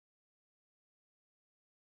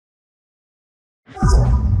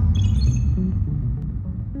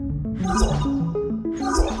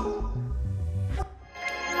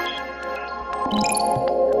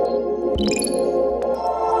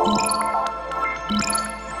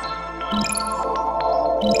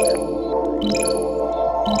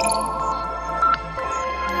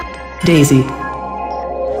Daisy.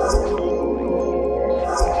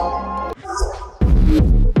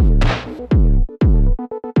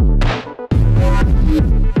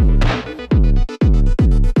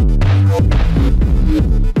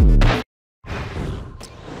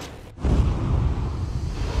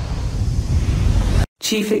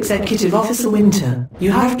 Chief Executive Officer Winter,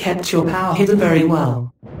 you have kept your power hidden very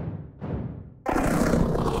well.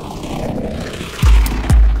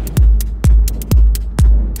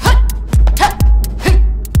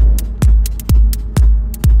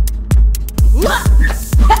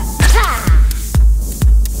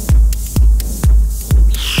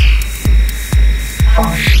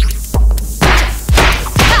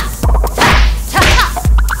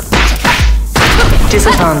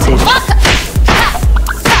 Disadvantage.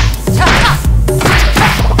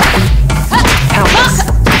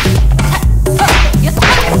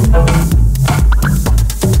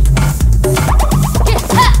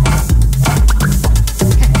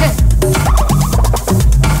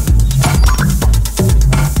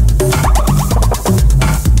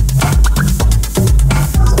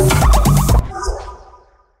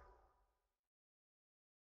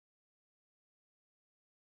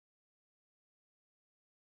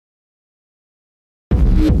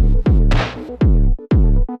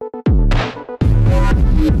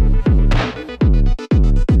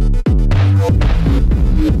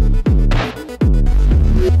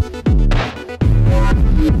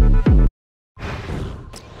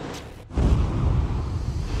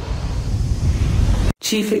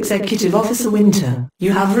 Chief Executive Officer Winter,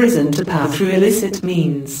 you have risen to power through illicit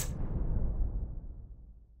means.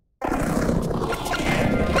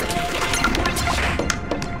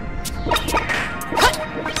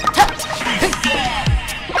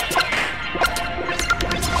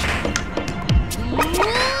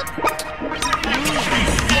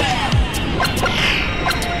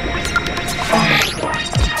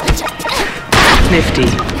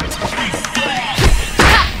 Nifty.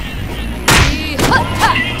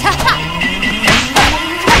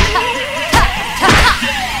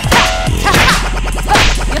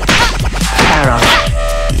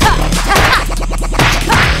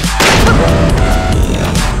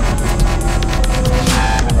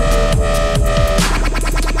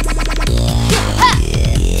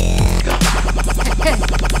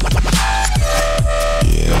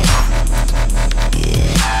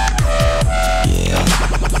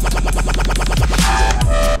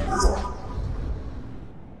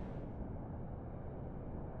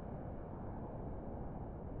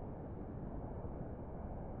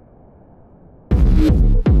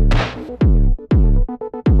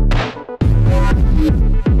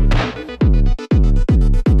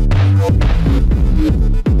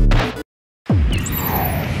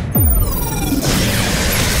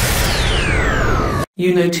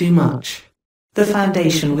 You know too much. The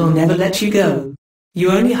Foundation will never let you go. You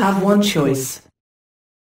only have one choice.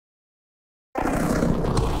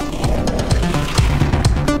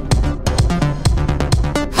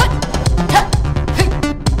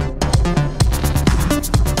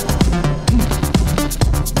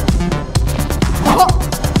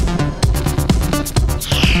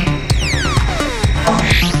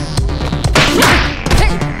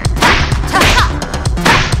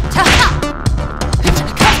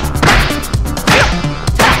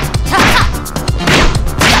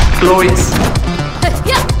 Glorious.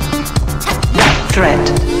 Threat.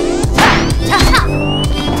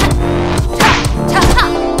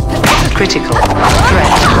 Critical.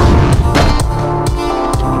 Threat.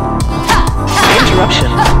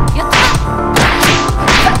 Interruption.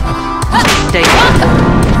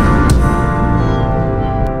 Data.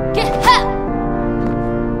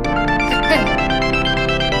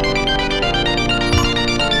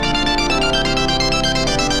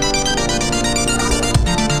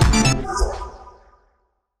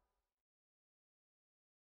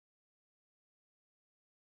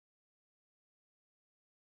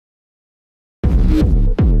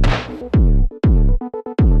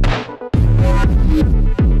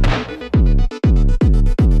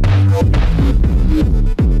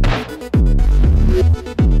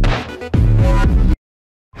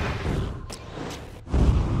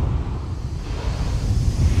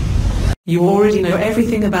 You already know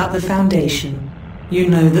everything about the Foundation. You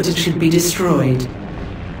know that it should be destroyed.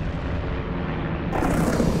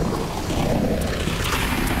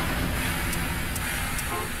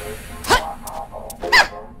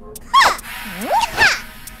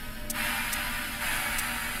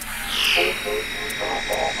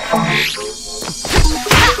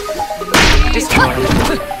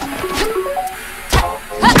 Destroyed.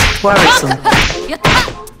 Worrisome.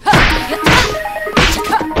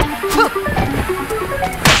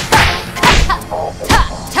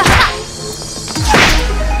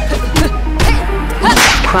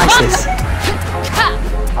 Crisis.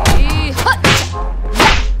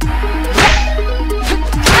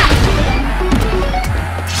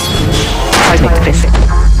 Cosmic fist.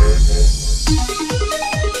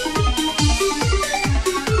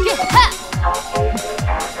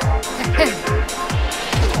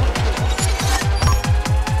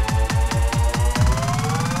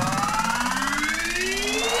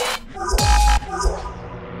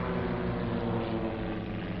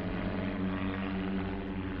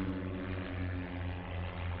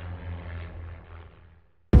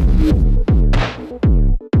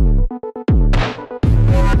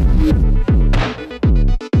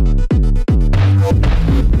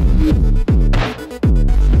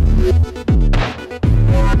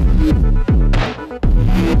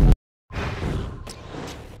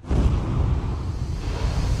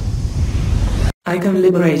 I can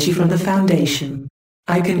liberate you from the Foundation.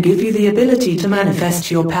 I can give you the ability to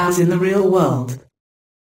manifest your powers in the real world.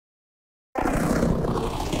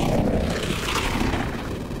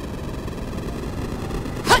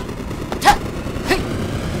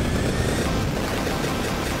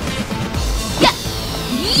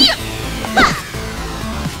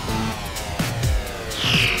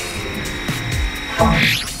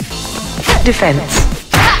 Defense.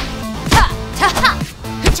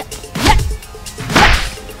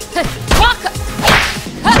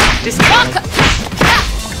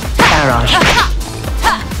 Barrage.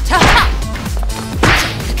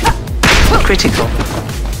 Critical.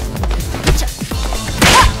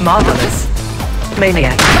 Marvelous.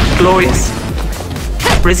 Maniac. Glorious.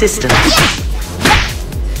 Resistance.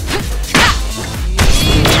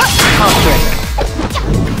 Heartbreak.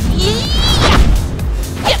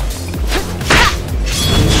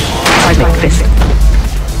 Cosmic fist.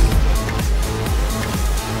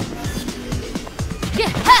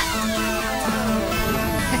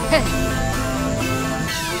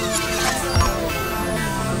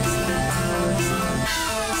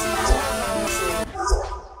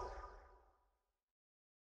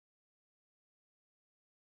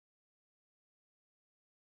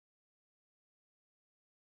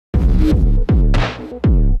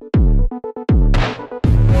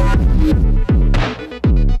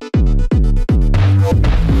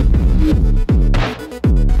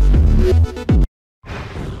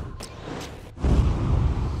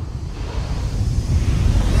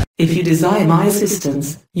 If you desire my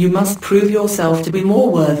assistance, you must prove yourself to be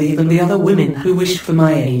more worthy than the other women who wished for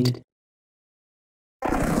my aid.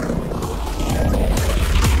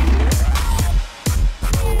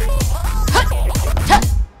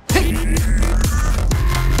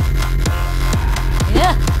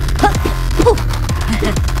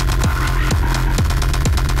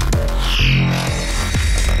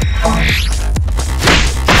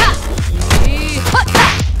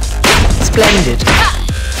 Splendid.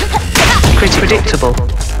 Predictable.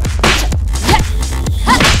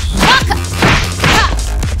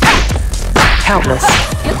 Countless.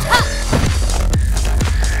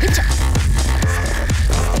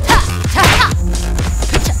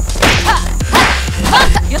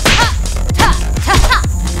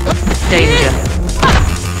 Danger.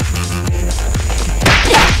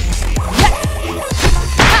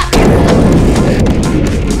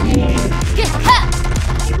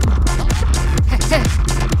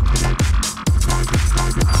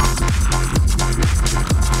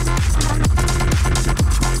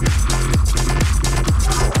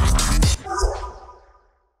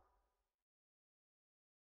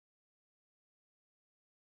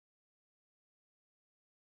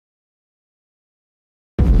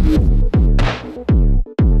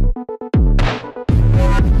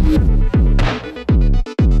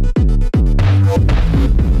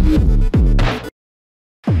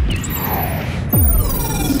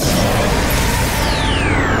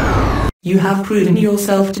 You have proven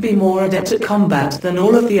yourself to be more adept at combat than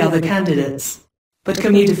all of the other candidates. But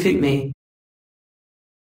can you defeat me?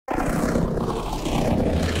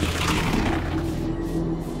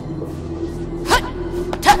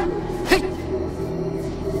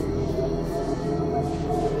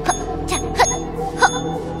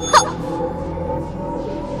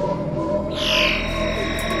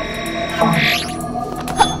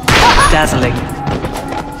 Dazzling.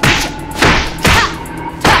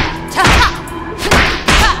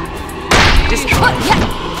 Destroy.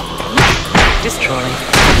 Destroy.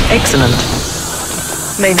 Excellent.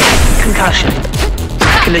 Maniac. Concussion.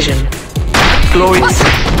 Collision. Glorious.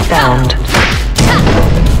 Bound.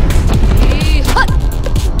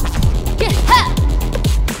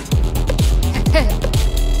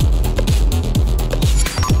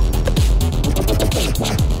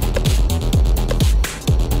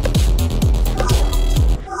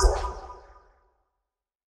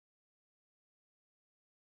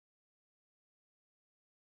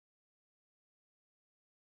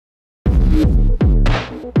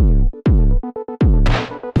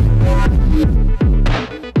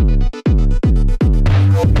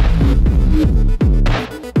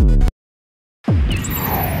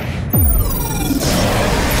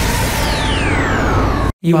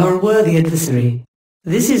 You are a worthy adversary.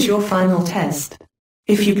 This is your final test.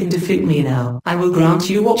 If you can defeat me now, I will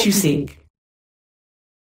grant you what you seek.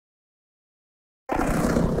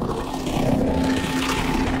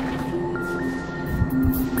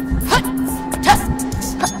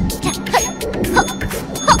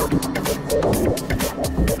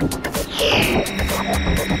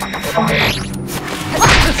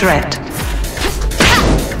 Threat.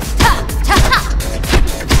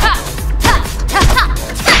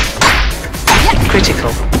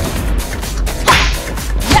 Critical.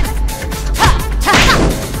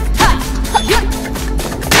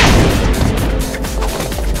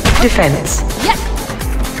 Defense.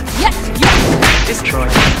 Destroy.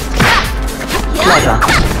 Clever.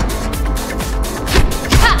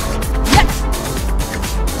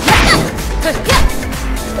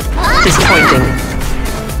 Disappointing.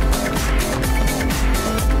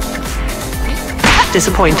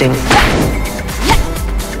 Disappointing.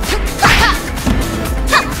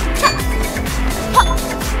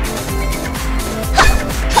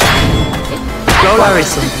 Roll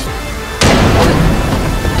Harrison.